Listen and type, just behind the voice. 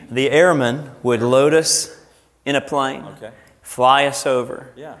the airmen would load us in a plane, fly us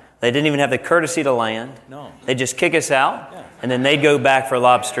over. Yeah. They didn't even have the courtesy to land. No. They'd just kick us out, and then they'd go back for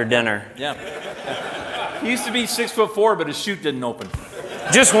lobster dinner. Yeah. He used to be 6'4", but his chute didn't open.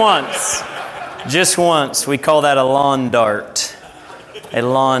 Just once. Just once. We call that a lawn dart. A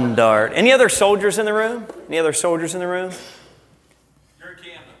lawn dart. Any other soldiers in the room? Any other soldiers in the room? You're in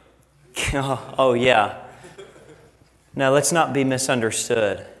Canada. Oh, yeah. Now, let's not be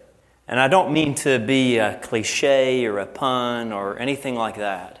misunderstood. And I don't mean to be a cliche or a pun or anything like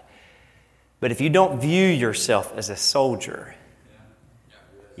that. But if you don't view yourself as a soldier,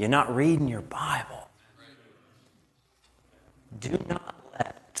 you're not reading your Bible.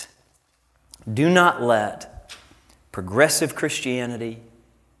 Do not let progressive Christianity,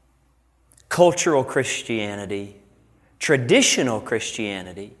 cultural Christianity, traditional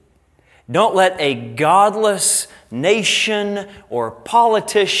Christianity, don't let a godless nation or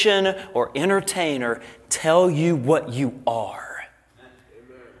politician or entertainer tell you what you are.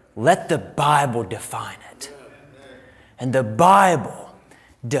 Let the Bible define it. And the Bible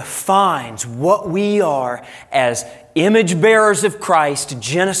defines what we are as image bearers of Christ,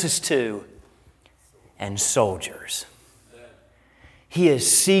 Genesis 2, and soldiers. He is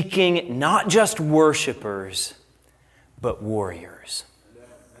seeking not just worshipers, but warriors.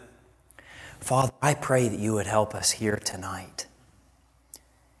 Father, I pray that you would help us here tonight.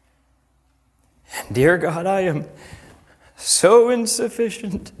 And dear God, I am so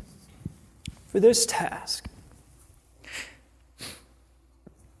insufficient for this task.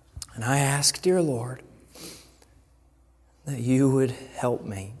 And I ask, dear Lord, that you would help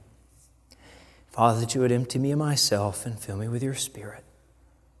me. Father, that you would empty me of myself and fill me with your Spirit.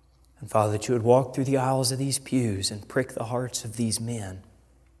 And Father, that you would walk through the aisles of these pews and prick the hearts of these men.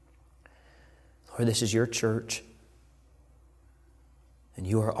 Lord, this is your church, and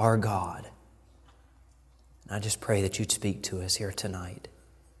you are our God. And I just pray that you'd speak to us here tonight.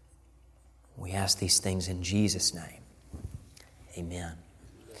 We ask these things in Jesus' name. Amen.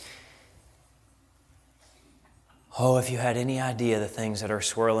 Oh, if you had any idea the things that are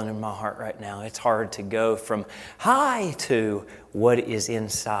swirling in my heart right now, it's hard to go from high to what is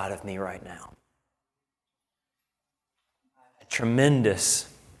inside of me right now. A tremendous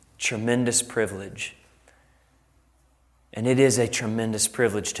privilege. And it is a tremendous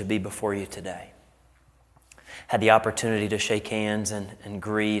privilege to be before you today. Had the opportunity to shake hands and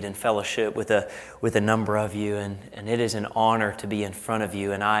greet and fellowship with a number of you, and it is an honor to be in front of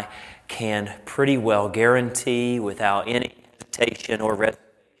you, and I can pretty well guarantee without any hesitation or reservation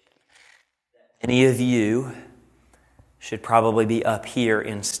that any of you should probably be up here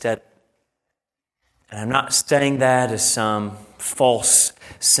instead. And I'm not saying that as some false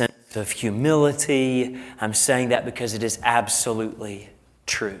sense of humility. I'm saying that because it is absolutely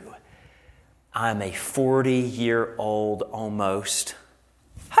true. I'm a 40-year-old almost.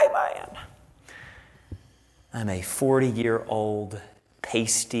 Hey, man. I'm a 40-year-old,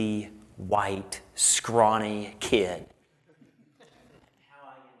 pasty, white, scrawny kid. How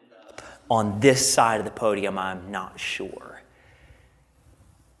I ended up on this side of the podium, I'm not sure.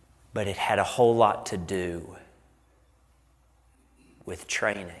 But it had a whole lot to do with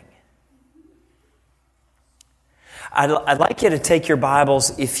training. I'd like you to take your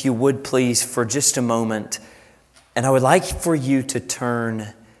Bibles, if you would please, for just a moment. And I would like for you to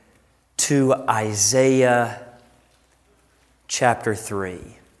turn to Isaiah chapter 3.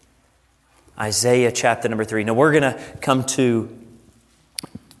 Isaiah chapter number 3. Now we're going to come to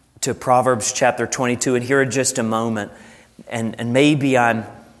Proverbs chapter 22 and here in just a moment. And maybe I'm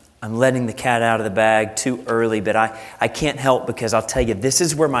letting the cat out of the bag too early, but I can't help because I'll tell you, this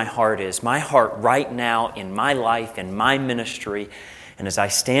is where my heart is. My heart right now in my life, in my ministry, and as I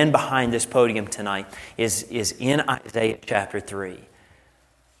stand behind this podium tonight, is in Isaiah chapter 3.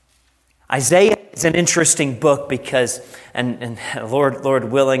 Isaiah is an interesting book because, and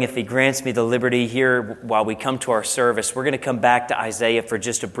Lord willing, if He grants me the liberty here while we come to our service, we're going to come back to Isaiah for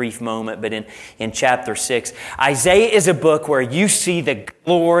just a brief moment, but in chapter 6. Isaiah is a book where you see the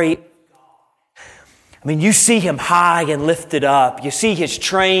glory of God. I mean, you see Him high and lifted up. You see His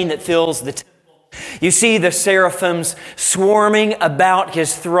train that fills the temple. You see the seraphims swarming about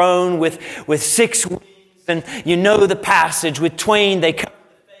His throne with 6 wings, and you know the passage, with twain they cover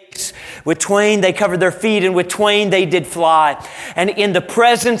the face, with twain they covered their feet, and with twain they did fly. And in the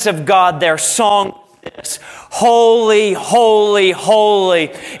presence of God, their song is this: Holy, holy,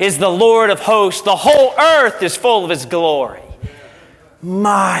 holy is the Lord of hosts. The whole earth is full of His glory.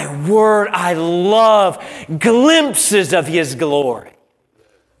 My word, I love glimpses of His glory.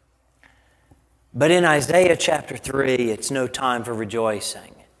 But in Isaiah chapter 3, it's no time for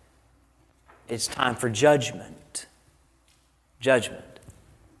rejoicing. It's time for judgment. Judgment.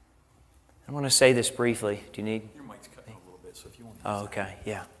 I want to say this briefly. Do you need? Your mic's cutting a little bit, so if you want to. Oh, okay.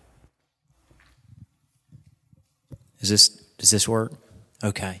 Yeah. Does this work?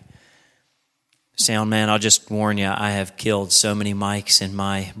 Okay. Sound man, I'll just warn you, I have killed so many mics in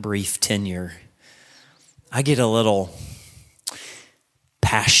my brief tenure. I get a little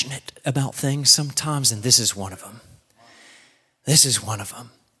passionate about things sometimes, and this is one of them. This is one of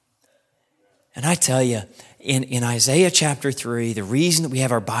them. And I tell you, in Isaiah chapter 3, the reason that we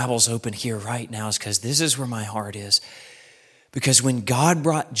have our Bibles open here right now is because this is where my heart is. Because when God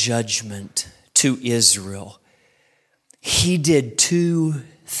brought judgment to Israel, He did two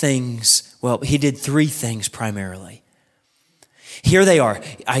things. Well, He did three things primarily. Here they are.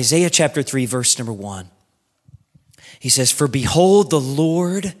 Isaiah chapter 3, verse number 1. He says, "For behold, the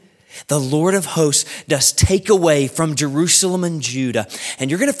Lord of hosts, does take away from Jerusalem and Judah." And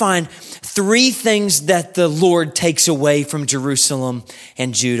you're going to find three things that the Lord takes away from Jerusalem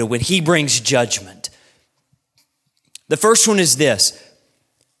and Judah when He brings judgment. The first one is this.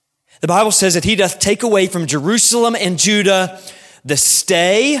 The Bible says that He doth take away from Jerusalem and Judah the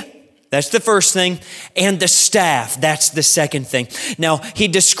stay, that's the first thing, and the staff, that's the second thing. Now, He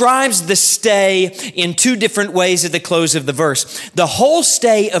describes the stay in two different ways at the close of the verse. The whole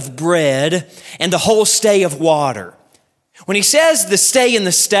stay of bread and the whole stay of water. When He says the stay and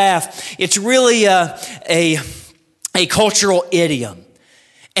the staff, it's really a cultural idiom.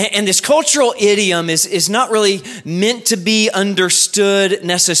 And this cultural idiom is not really meant to be understood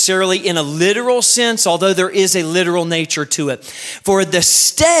necessarily in a literal sense, although there is a literal nature to it. For the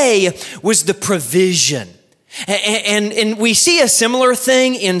stay was the provision. And we see a similar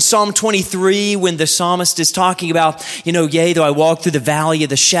thing in Psalm 23 when the psalmist is talking about, yea, though I walk through the valley of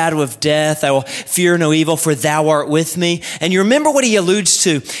the shadow of death, I will fear no evil, for thou art with me. And you remember what he alludes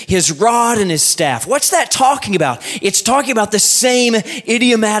to, his rod and his staff. What's that talking about? It's talking about the same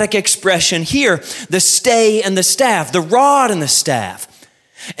idiomatic expression here, the stay and the staff, the rod and the staff.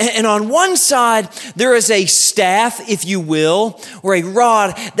 And on one side, there is a staff, if you will, or a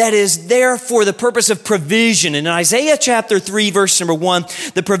rod that is there for the purpose of provision. In Isaiah chapter 3, verse number 1,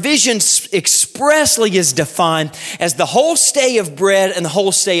 the provision expressly is defined as the whole stay of bread and the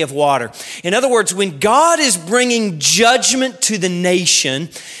whole stay of water. In other words, when God is bringing judgment to the nation,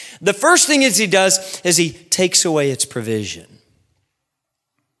 the first thing He does is He takes away its provision.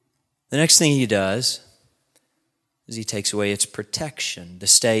 The next thing He does is He takes away its protection, the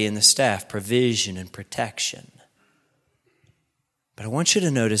stay and the staff, provision and protection. But I want you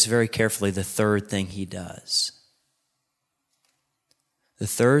to notice very carefully the third thing He does. The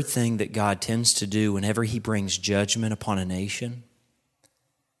third thing that God tends to do whenever He brings judgment upon a nation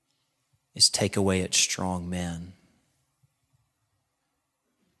is take away its strong men.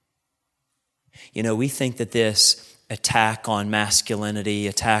 We think that this attack on masculinity,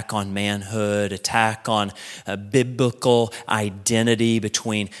 attack on manhood, attack on biblical identity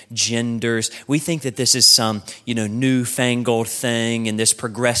between genders. We think that this is some, newfangled thing in this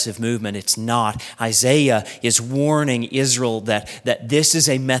progressive movement. It's not. Isaiah is warning Israel that this is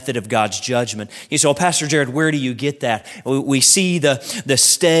a method of God's judgment. You say, well, Pastor Jared, where do you get that? We see the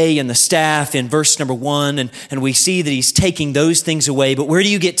stay and the staff in verse number 1, and we see that He's taking those things away. But where do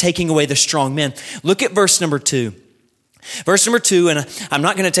you get taking away the strong men? Look at verse number 2. Verse number 2, and I'm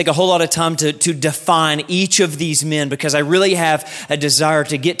not going to take a whole lot of time to define each of these men because I really have a desire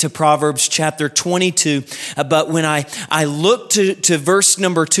to get to Proverbs chapter 22. But when I look to verse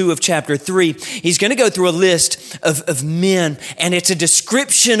number 2 of chapter 3, he's going to go through a list of men, and it's a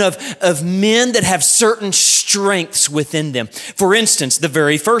description of men that have certain strengths within them. For instance, the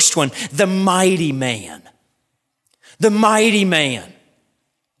very first one, the mighty man. The mighty man.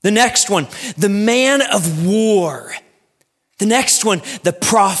 The next one, the man of war. The next one, the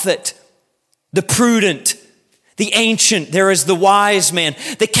prophet, the prudent, the ancient. There is the wise man,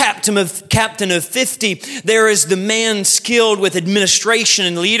 the captain of 50. There is the man skilled with administration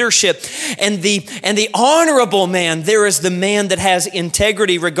and leadership, and the honorable man. There is the man that has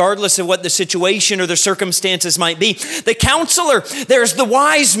integrity, regardless of what the situation or the circumstances might be. The counselor. There's the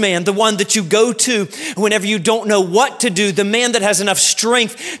wise man, the one that you go to whenever you don't know what to do. The man that has enough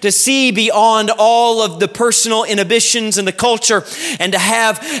strength to see beyond all of the personal inhibitions and the culture, and to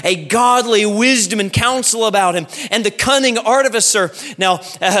have a godly wisdom and counsel about him. And the cunning artificer. Now,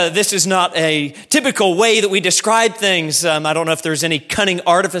 this is not a typical way that we describe things. I don't know if there's any cunning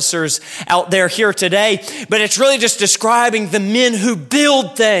artificers out there here today, but it's really just describing the men who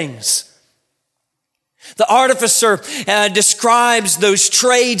build things. The artificer describes those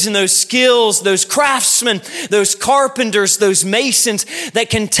trades and those skills, those craftsmen, those carpenters, those masons that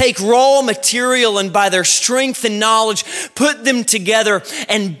can take raw material and by their strength and knowledge put them together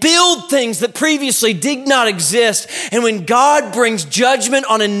and build things that previously did not exist. And when God brings judgment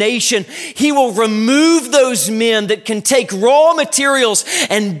on a nation, He will remove those men that can take raw materials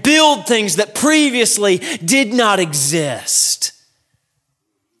and build things that previously did not exist.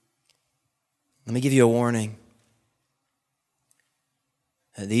 Let me give you a warning.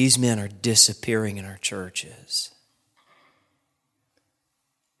 These men are disappearing in our churches.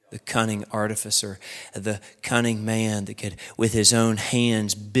 The cunning artificer, the cunning man that could, with his own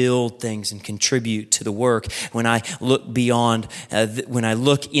hands, build things and contribute to the work. When I look beyond, when I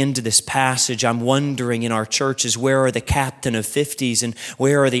look into this passage, I'm wondering in our churches, where are the captain of 50s and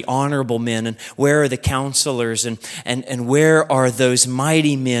where are the honorable men and where are the counselors and where are those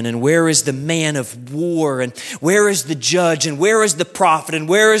mighty men and where is the man of war and where is the judge and where is the prophet and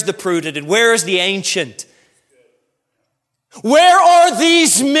where is the prudent and where is the ancient? Where are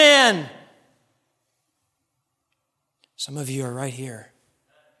these men? Some of you are right here.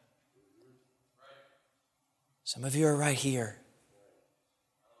 Some of you are right here.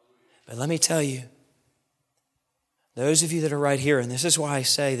 But let me tell you, those of you that are right here, and this is why I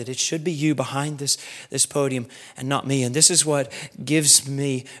say that it should be you behind this podium and not me. And this is what gives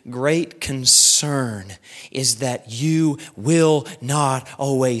me great concern, is that you will not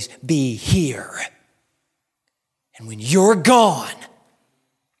always be here. And when you're gone,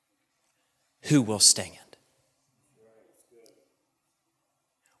 who will stand?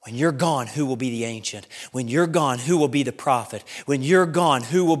 When you're gone, who will be the ancient? When you're gone, who will be the prophet? When you're gone,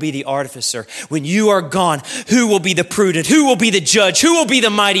 who will be the artificer? When you are gone, who will be the prudent? Who will be the judge? Who will be the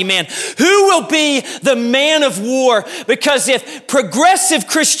mighty man? Who will be the man of war? Because if progressive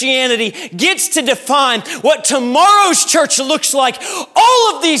Christianity gets to define what tomorrow's church looks like,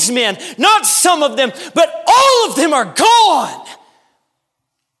 all of these men, not some of them, but all of them are gone.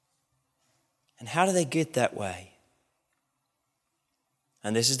 And how do they get that way?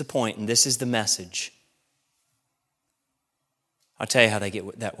 And this is the point, and this is the message. I'll tell you how they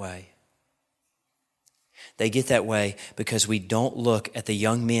get that way. They get that way because we don't look at the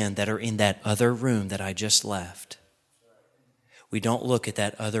young men that are in that other room that I just left. We don't look at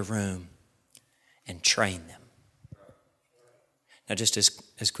that other room and train them. Now, just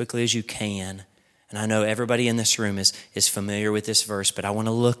as quickly as you can, and I know everybody in this room is familiar with this verse, but I want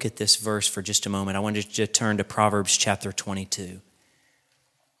to look at this verse for just a moment. I want you to turn to Proverbs chapter 22.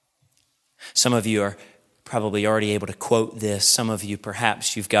 Some of you are probably already able to quote this. Some of you,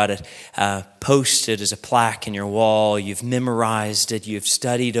 perhaps, you've got it posted as a plaque in your wall. You've memorized it. You've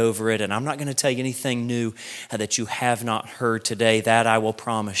studied over it. And I'm not going to tell you anything new that you have not heard today. That I will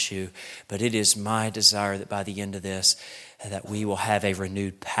promise you. But it is my desire that by the end of this, that we will have a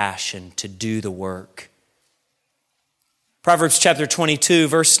renewed passion to do the work. Proverbs chapter 22,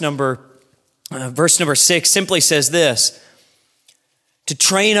 verse number 6 simply says this: to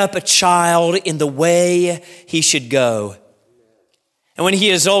train up a child in the way he should go, and when he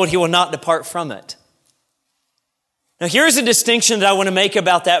is old, he will not depart from it. Now, here's a distinction that I want to make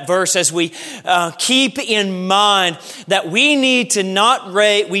about that verse as we keep in mind that we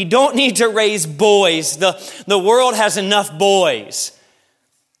don't need to raise boys. The world has enough boys.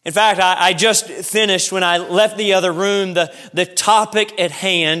 In fact, I just finished, when I left the other room, the topic at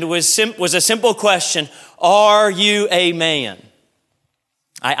hand was a simple question: are you a man?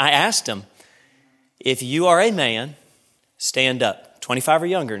 I asked him, if you are a man, stand up. 25 or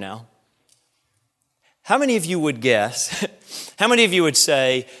younger now. How many of you would guess, how many of you would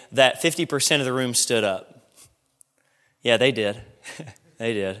say that 50% of the room stood up? Yeah, they did.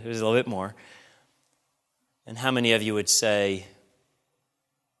 They did. It was a little bit more. And how many of you would say,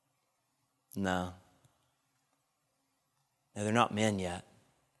 no, they're not men yet,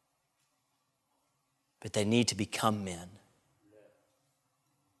 but they need to become men.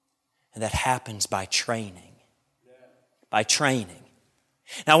 And that happens by training. By training.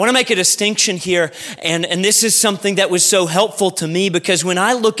 Now, I want to make a distinction here, and this is something that was so helpful to me, because when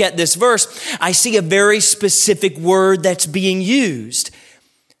I look at this verse, I see a very specific word that's being used.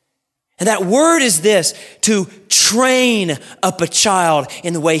 And that word is this: to train up a child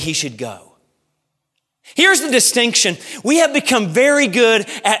in the way he should go. Here's the distinction. We have become very good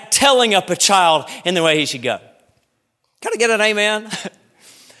at telling up a child in the way he should go. Can I get an amen?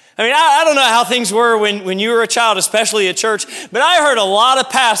 I mean, I don't know how things were when you were a child, especially at church, but I heard a lot of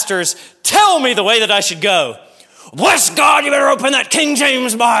pastors tell me the way that I should go. Bless God, you better open that King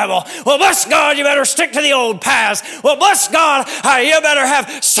James Bible. Well, bless God, you better stick to the old paths. Well, bless God, you better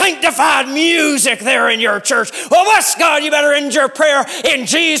have sanctified music there in your church. Well, bless God, you better end your prayer in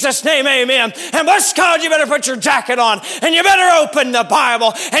Jesus' name, amen. And bless God, you better put your jacket on. And you better open the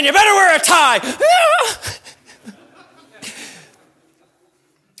Bible. And you better wear a tie.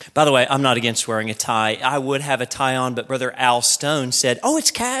 By the way, I'm not against wearing a tie. I would have a tie on, but Brother Al Stone said, oh,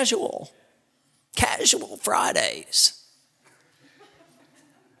 it's casual. Casual Fridays.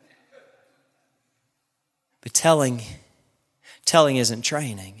 But telling isn't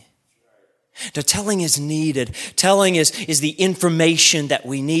training. No, telling is needed. Telling is the information that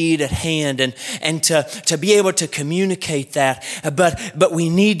we need at hand and to be able to communicate that. But we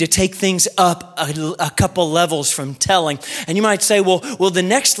need to take things up a couple levels from telling. And you might say, well, the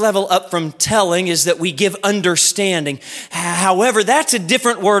next level up from telling is that we give understanding. However, that's a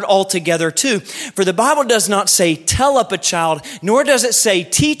different word altogether too. For the Bible does not say tell up a child, nor does it say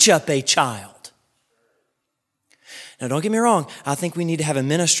teach up a child. Now, don't get me wrong. I think we need to have a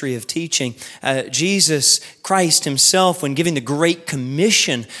ministry of teaching. Jesus Christ himself, when giving the Great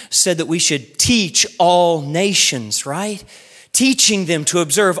Commission, said that we should teach all nations, right? Teaching them to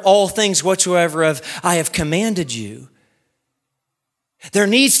observe all things whatsoever I have commanded you. There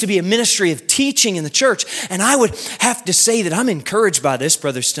needs to be a ministry of teaching in the church. And I would have to say that I'm encouraged by this,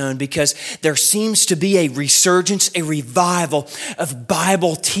 Brother Stone, because there seems to be a resurgence, a revival of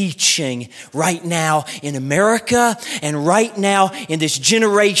Bible teaching right now in America and right now in this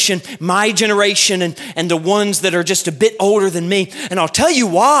generation, my generation and the ones that are just a bit older than me. And I'll tell you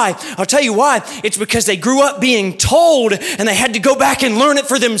why. It's because they grew up being told and they had to go back and learn it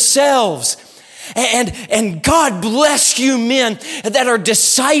for themselves. And God bless you men that are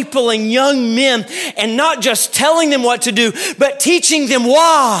discipling young men and not just telling them what to do, but teaching them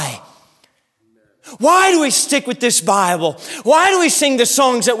why. Why do we stick with this Bible? Why do we sing the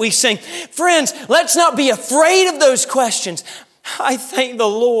songs that we sing? Friends, let's not be afraid of those questions. I thank the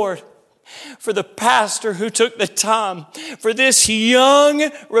Lord for the pastor who took the time for this young,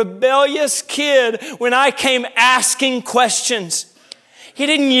 rebellious kid when I came asking questions. He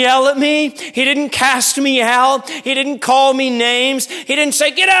didn't yell at me. He didn't cast me out. He didn't call me names. He didn't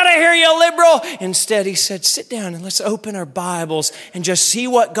say, get out of here, you liberal. Instead, he said, sit down and let's open our Bibles and just see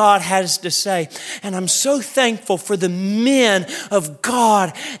what God has to say. And I'm so thankful for the men of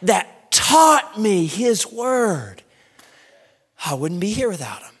God that taught me his word. I wouldn't be here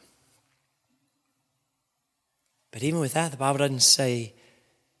without him. But even with that, the Bible doesn't say,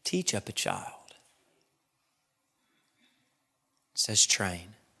 teach up a child. It says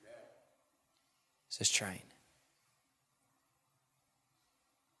train. It says train.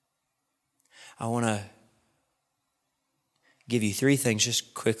 I want to give you three things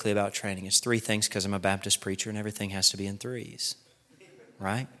just quickly about training. It's three things because I'm a Baptist preacher and everything has to be in threes.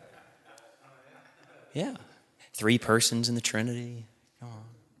 Right? Yeah. 3 persons in the Trinity. Come on.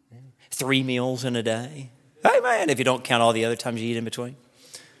 Yeah. 3 meals in a day. Amen. If you don't count all the other times you eat in between.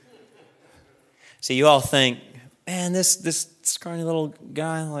 See, you all think, man, this scrawny little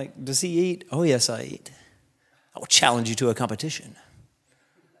guy, like, does he eat? Oh, yes, I eat. I will challenge you to a competition.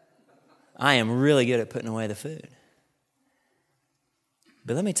 I am really good at putting away the food.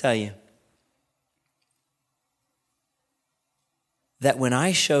 But let me tell you that when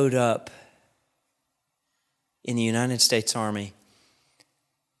I showed up in the United States Army,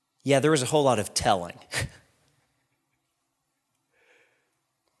 yeah, there was a whole lot of telling.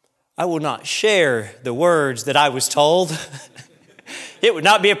 I will not share the words that I was told. It would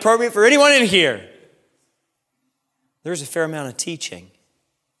not be appropriate for anyone in here. There's a fair amount of teaching.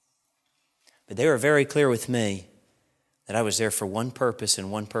 But they were very clear with me that I was there for one purpose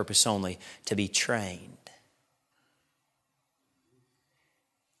and one purpose only, to be trained.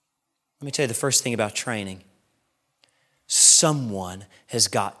 Let me tell you the first thing about training. Someone has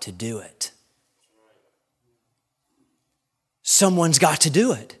got to do it. Someone's got to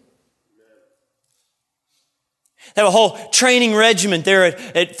do it. They have a whole training regiment there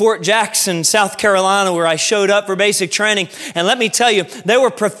at Fort Jackson, South Carolina, where I showed up for basic training. And let me tell you, they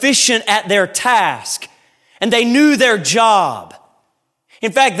were proficient at their task. And they knew their job.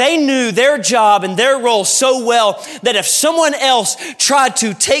 In fact, they knew their job and their role so well that if someone else tried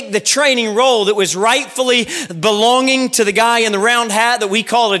to take the training role that was rightfully belonging to the guy in the round hat that we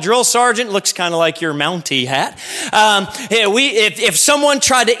call a drill sergeant, looks kind of like your Mountie hat. If someone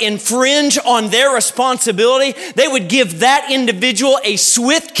tried to infringe on their responsibility, they would give that individual a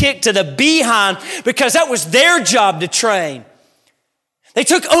swift kick to the behind because that was their job to train. They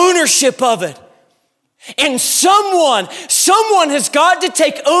took ownership of it. And someone has got to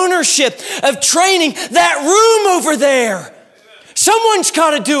take ownership of training that room over there. Someone's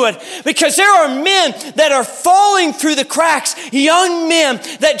got to do it, because there are men that are falling through the cracks, young men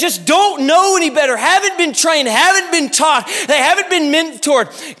that just don't know any better, haven't been trained, haven't been taught, they haven't been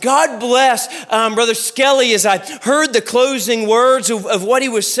mentored. God bless Brother Skelly as I heard the closing words of what he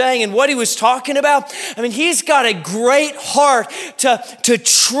was saying and what he was talking about. I mean, he's got a great heart to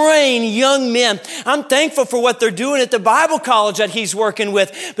train young men. I'm thankful for what they're doing at the Bible college that he's working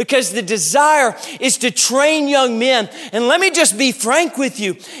with, because the desire is to train young men. And let me just be frank with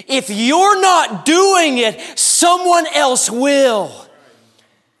you. If you're not doing it, someone else will.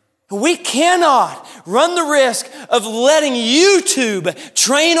 We cannot run the risk of letting YouTube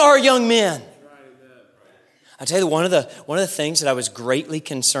train our young men. I tell you, one of the things that I was greatly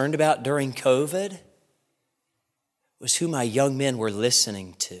concerned about during COVID was who my young men were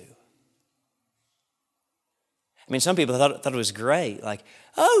listening to. I mean, some people thought it was great. Like,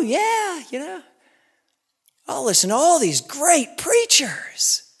 oh yeah, I'll listen to all these great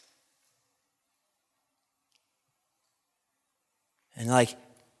preachers. And like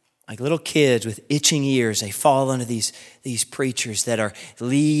little kids with itching ears, they fall under these preachers that are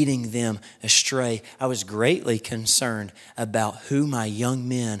leading them astray. I was greatly concerned about who my young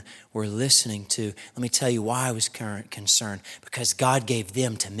men were listening to. Let me tell you why I was concerned. Because God gave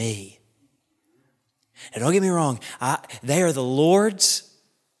them to me. And don't get me wrong, they are the Lord's.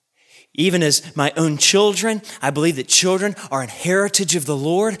 Even as my own children, I believe that children are an heritage of the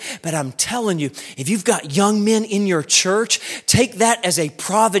Lord. But I'm telling you, if you've got young men in your church, take that as a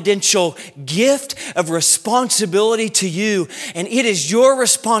providential gift of responsibility to you. And it is your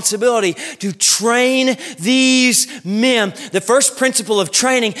responsibility to train these men. The first principle of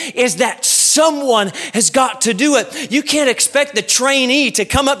training is that someone has got to do it. You can't expect the trainee to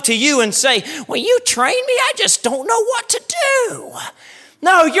come up to you and say, "Will you train me? I just don't know what to do."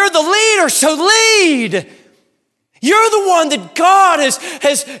 No, you're the leader, so lead. You're the one that God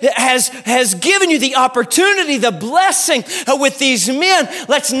has given you the opportunity, the blessing with these men.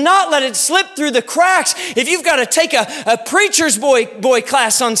 Let's not let it slip through the cracks. If you've got to take a preacher's boy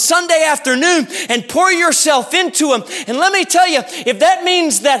class on Sunday afternoon and pour yourself into them, and let me tell you, if that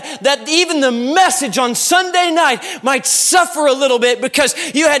means that even the message on Sunday night might suffer a little bit because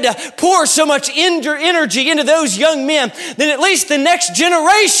you had to pour so much energy into those young men, then at least the next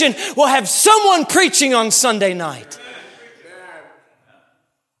generation will have someone preaching on Sunday night.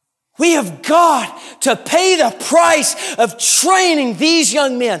 We have got to pay the price of training these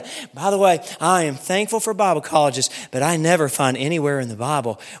young men. By the way, I am thankful for Bible colleges, but I never find anywhere in the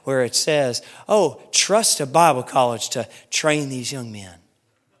Bible where it says, "Oh, trust a Bible college to train these young men."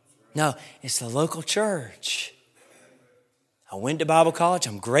 No, it's the local church. I went to Bible college.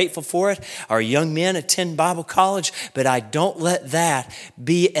 I'm grateful for it. Our young men attend Bible college, but I don't let that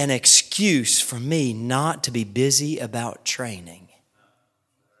be an excuse for me not to be busy about training.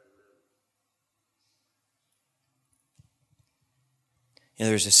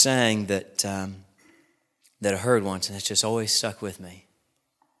 There's a saying that I heard once, and it's just always stuck with me.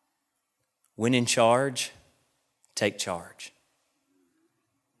 When in charge, take charge.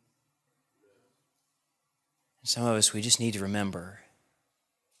 And some of us, we just need to remember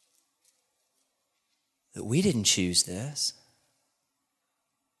that we didn't choose this.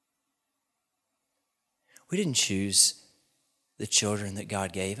 We didn't choose the children that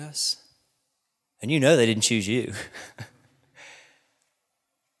God gave us. And you know they didn't choose you.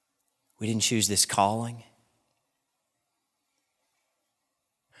 We didn't choose this calling.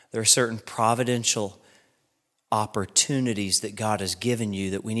 There are certain providential opportunities that God has given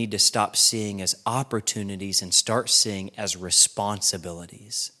you that we need to stop seeing as opportunities and start seeing as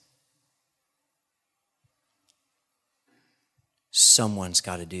responsibilities. Someone's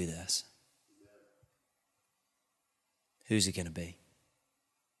got to do this. Who's it going to be?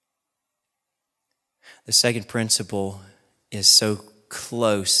 The second principle is so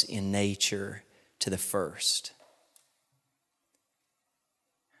close in nature to the first.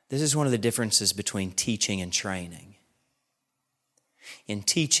 This is one of the differences between teaching and training. In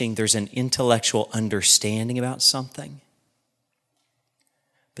teaching, there's an intellectual understanding about something,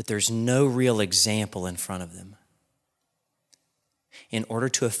 but there's no real example in front of them. In order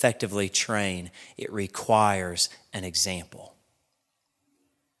to effectively train, it requires an example.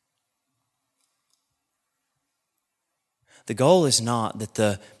 The goal is not that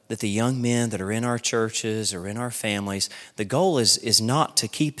the young men that are in our churches or in our families, the goal is not to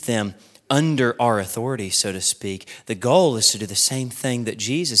keep them under our authority, so to speak. The goal is to do the same thing that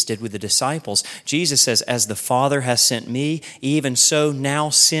Jesus did with the disciples. Jesus says, "As the Father has sent me, even so now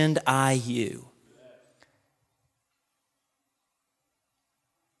send I you."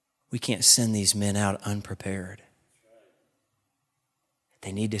 we can't send these men out unprepared.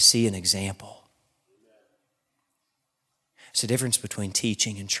 They need to see an example. It's the difference between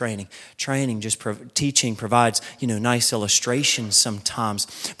teaching and training. Teaching provides, nice illustrations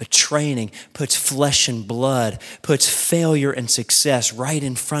sometimes, but training puts flesh and blood, puts failure and success right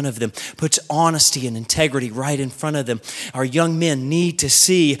in front of them, puts honesty and integrity right in front of them. Our young men need to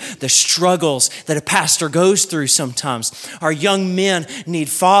see the struggles that a pastor goes through sometimes. Our young men need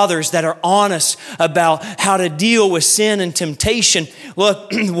fathers that are honest about how to deal with sin and temptation.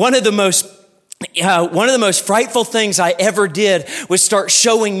 Look, one of the most frightful things I ever did was start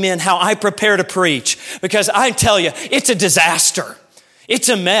showing men how I prepare to preach. Because I tell you, it's a disaster. It's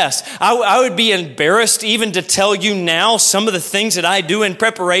a mess. I would be embarrassed even to tell you now some of the things that I do in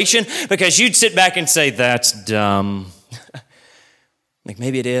preparation, because you'd sit back and say, that's dumb. Like,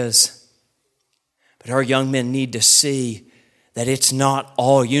 maybe it is. But our young men need to see that it's not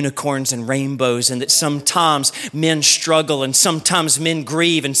all unicorns and rainbows, and that sometimes men struggle and sometimes men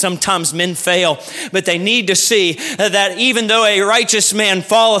grieve and sometimes men fail. But they need to see that even though a righteous man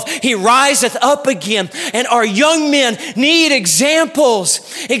falleth, he riseth up again. And our young men need examples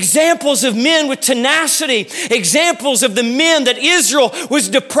of men with tenacity, examples of the men that Israel was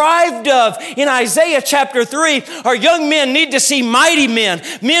deprived of. In Isaiah chapter 3, our young men need to see mighty men,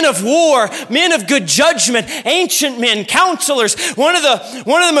 men of war, men of good judgment, ancient men, counselors. One of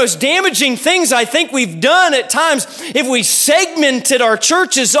the most damaging things I think we've done at times, if we segmented our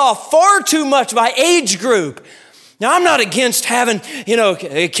churches off far too much by age group. Now, I'm not against having,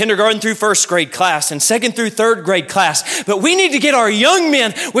 kindergarten through first grade class and second through third grade class, but we need to get our young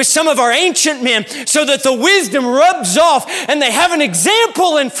men with some of our ancient men so that the wisdom rubs off and they have an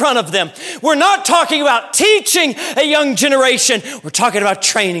example in front of them. We're not talking about teaching a young generation. We're talking about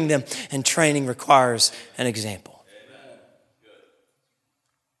training them, and training requires an example.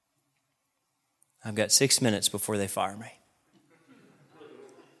 I've got 6 minutes before they fire me.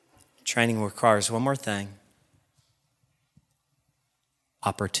 Training requires one more thing: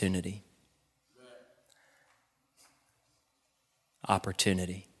 opportunity.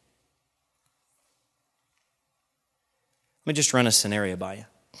 Opportunity. Let me just run a scenario by you.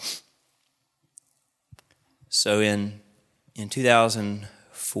 So in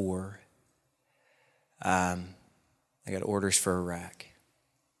 2004, I got orders for Iraq.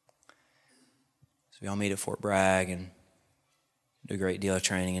 We all meet at Fort Bragg and do a great deal of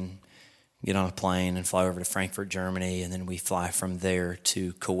training and get on a plane and fly over to Frankfurt, Germany, and then we fly from there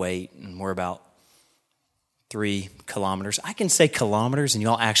to Kuwait, and we're about 3 kilometers. I can say kilometers and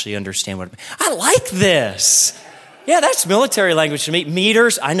y'all actually understand what I like this. Yeah, that's military language to me.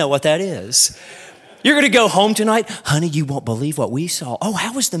 Meters, I know what that is. You're going to go home tonight? Honey, you won't believe what we saw. Oh,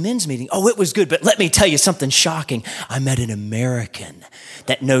 how was the men's meeting? Oh, it was good. But let me tell you something shocking. I met an American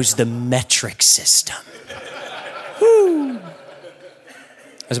that knows the metric system. Woo.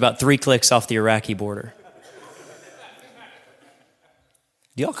 I was about 3 clicks off the Iraqi border.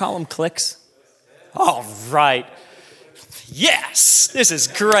 Do y'all call them clicks? All right. Yes, this is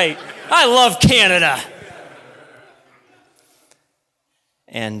great. I love Canada.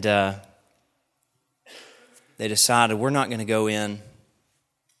 And they decided we're not going to go in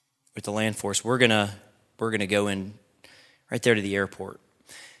with the land force. We're going to go in right there to the airport.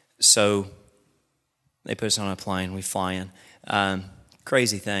 So they put us on a plane. We fly in.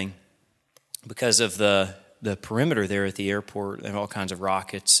 Crazy thing, because of the perimeter there at the airport, they have all kinds of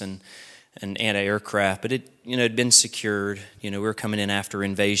rockets and anti-aircraft, but it had been secured. We were coming in after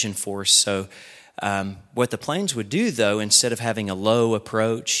invasion force. So what the planes would do, though, instead of having a low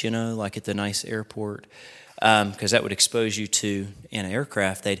approach, like at the nice airport, because that would expose you to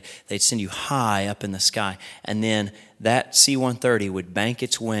anti-aircraft, they'd send you high up in the sky, and then that C-130 would bank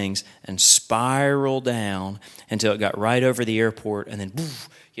its wings and spiral down until it got right over the airport, and then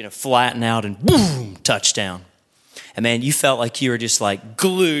flatten out and boom, touchdown. And man, you felt like you were just like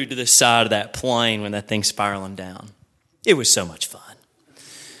glued to the side of that plane when that thing's spiraling down. It was so much fun.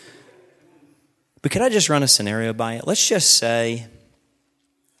 But could I just run a scenario by it? Let's just say,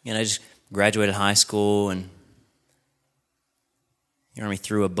 I just graduated high school, and the Army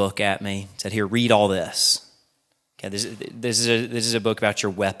threw a book at me, said, "Here, read all this. Okay, this is a book about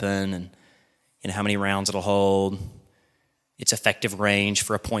your weapon and how many rounds it'll hold, its effective range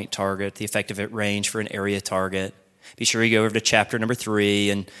for a point target, the effective range for an area target. Be sure you go over to chapter number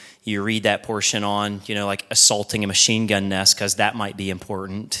 3 and you read that portion on, like assaulting a machine gun nest, because that might be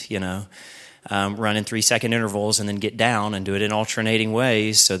important, Run in 3-second intervals and then get down and do it in alternating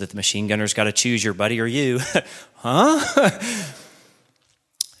ways so that the machine gunner's got to choose your buddy or you." Huh?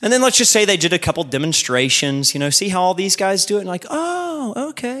 And then let's just say they did a couple demonstrations, see how all these guys do it? And like, oh, Oh,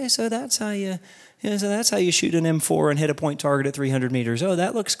 okay, so that's how you shoot an M4 and hit a point target at 300 meters. Oh,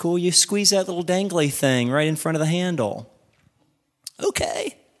 that looks cool. You squeeze that little dangly thing right in front of the handle.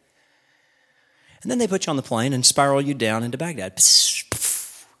 Okay. And then they put you on the plane and spiral you down into Baghdad.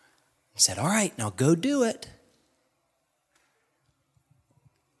 Said, all right, now go do it.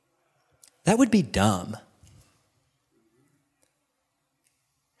 That would be dumb.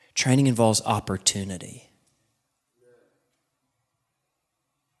 Training involves opportunity.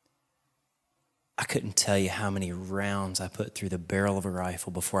 I couldn't tell you how many rounds I put through the barrel of a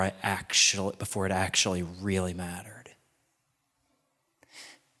rifle before it actually really mattered.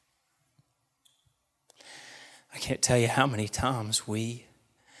 I can't tell you how many times we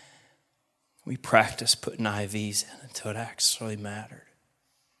practiced putting IVs in until it actually mattered.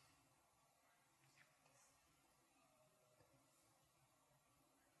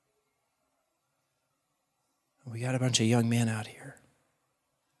 We got a bunch of young men out here.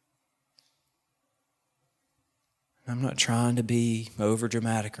 I'm not trying to be over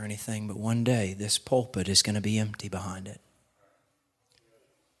dramatic or anything, but one day this pulpit is going to be empty behind it.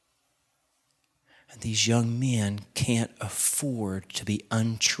 And these young men can't afford to be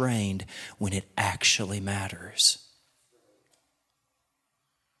untrained when it actually matters.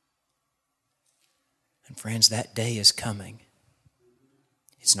 And friends, that day is coming.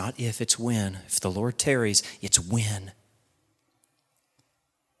 It's not if, it's when. If the Lord tarries, it's when.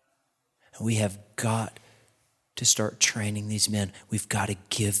 And we have got to start training these men. We've got to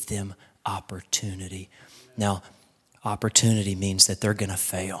give them opportunity. Now, opportunity means that they're going to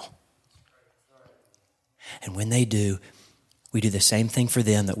fail. And when they do, we do the same thing for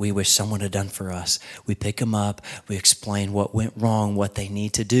them that we wish someone had done for us. We pick them up, we explain what went wrong, what they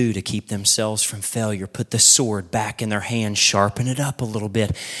need to do to keep themselves from failure, put the sword back in their hand, sharpen it up a little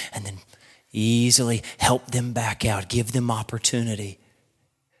bit, and then easily help them back out, give them opportunity.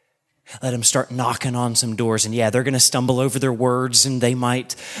 Let them start knocking on some doors. And yeah, they're going to stumble over their words, and they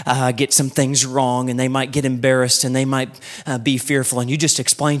might get some things wrong, and they might get embarrassed, and they might be fearful. And you just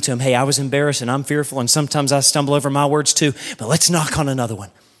explain to them, hey, I was embarrassed and I'm fearful, and sometimes I stumble over my words too, but let's knock on another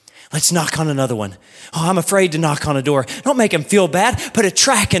one. Let's knock on another one. Oh, I'm afraid to knock on a door. Don't make them feel bad. Put a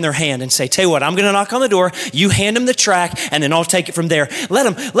track in their hand and say, tell you what, I'm going to knock on the door. You hand them the track, and then I'll take it from there.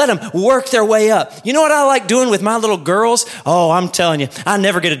 Let them work their way up. You know what I like doing with my little girls? Oh, I'm telling you, I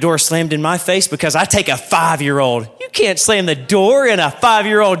never get a door slammed in my face because I take a 5-year-old. You can't slam the door in a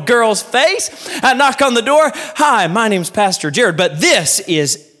 5-year-old girl's face. I knock on the door. Hi, my name's Pastor Jared, but this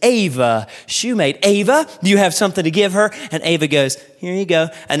is Ava Shumate. Ava, do you have something to give her? And Ava goes, here you go.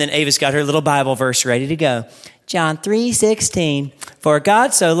 And then Ava's got her little Bible verse ready to go. John 3:16, for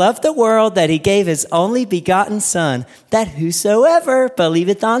God so loved the world that he gave his only begotten Son, that whosoever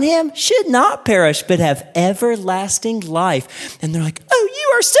believeth on him should not perish, but have everlasting life. And they're like, oh,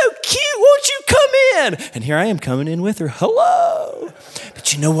 you are so cute. Won't you come in? And here I am coming in with her. Hello.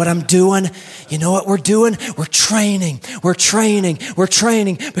 But you know what I'm doing? You know what we're doing? We're training.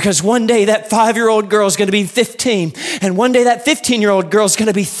 Because one day that 5-year-old girl is going to be 15. And one day that 15-year-old girl is going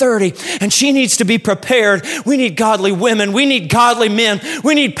to be 30. And she needs to be prepared. We need godly women. We need godly men.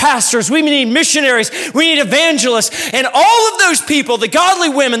 We need pastors. We need missionaries. We need evangelists. And all of those people, the godly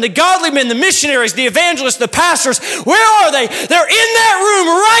women, the godly men, the missionaries, the evangelists, the pastors, where are they? They're in that room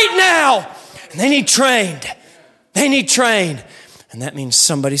right now. And they need trained. And that means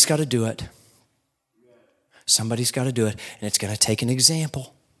somebody's got to do it. Somebody's got to do it. And it's going to take an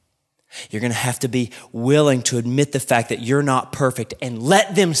example. You're going to have to be willing to admit the fact that you're not perfect and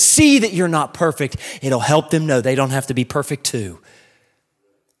let them see that you're not perfect. It'll help them know they don't have to be perfect too.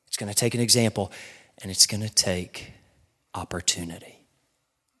 It's going to take an example, and it's going to take opportunity.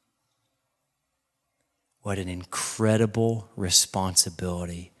 What an incredible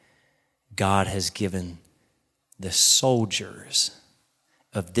responsibility God has given the soldiers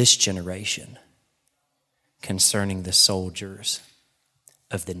of this generation concerning the soldiers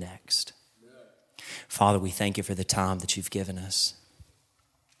of the next. Father, we thank you for the time that you've given us.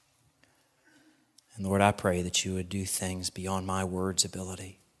 And Lord, I pray that you would do things beyond my words'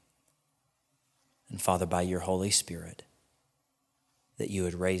 ability. And Father, by your Holy Spirit, that you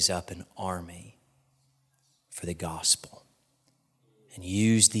would raise up an army for the gospel and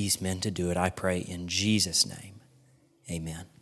use these men to do it. I pray in Jesus' name. Amen.